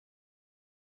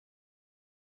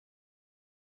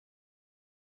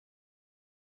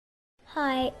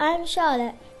Hi, I'm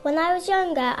Charlotte. When I was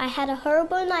younger, I had a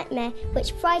horrible nightmare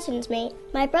which frightened me.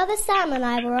 My brother Sam and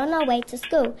I were on our way to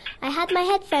school. I had my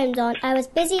headphones on. I was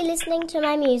busy listening to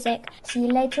my music. See you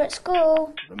later at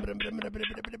school.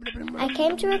 I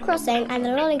came to a crossing and the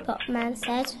lollipop man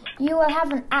said, "You will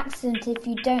have an accident if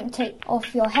you don't take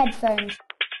off your headphones."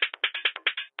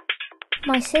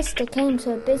 My sister came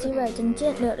to a busy road and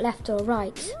didn't look left or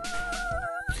right.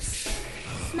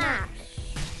 Smash!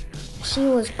 She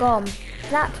was gone.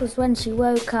 That was when she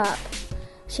woke up.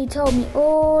 She told me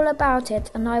all about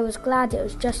it and I was glad it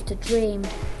was just a dream.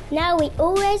 Now we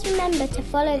always remember to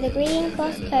follow the green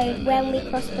cross code when we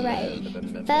cross the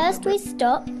road. First we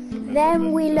stop,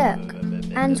 then we look,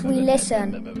 and we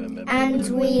listen, and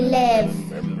we live.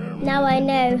 Now I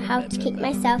know how to keep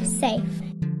myself safe.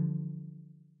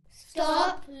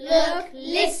 Stop, look,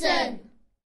 listen.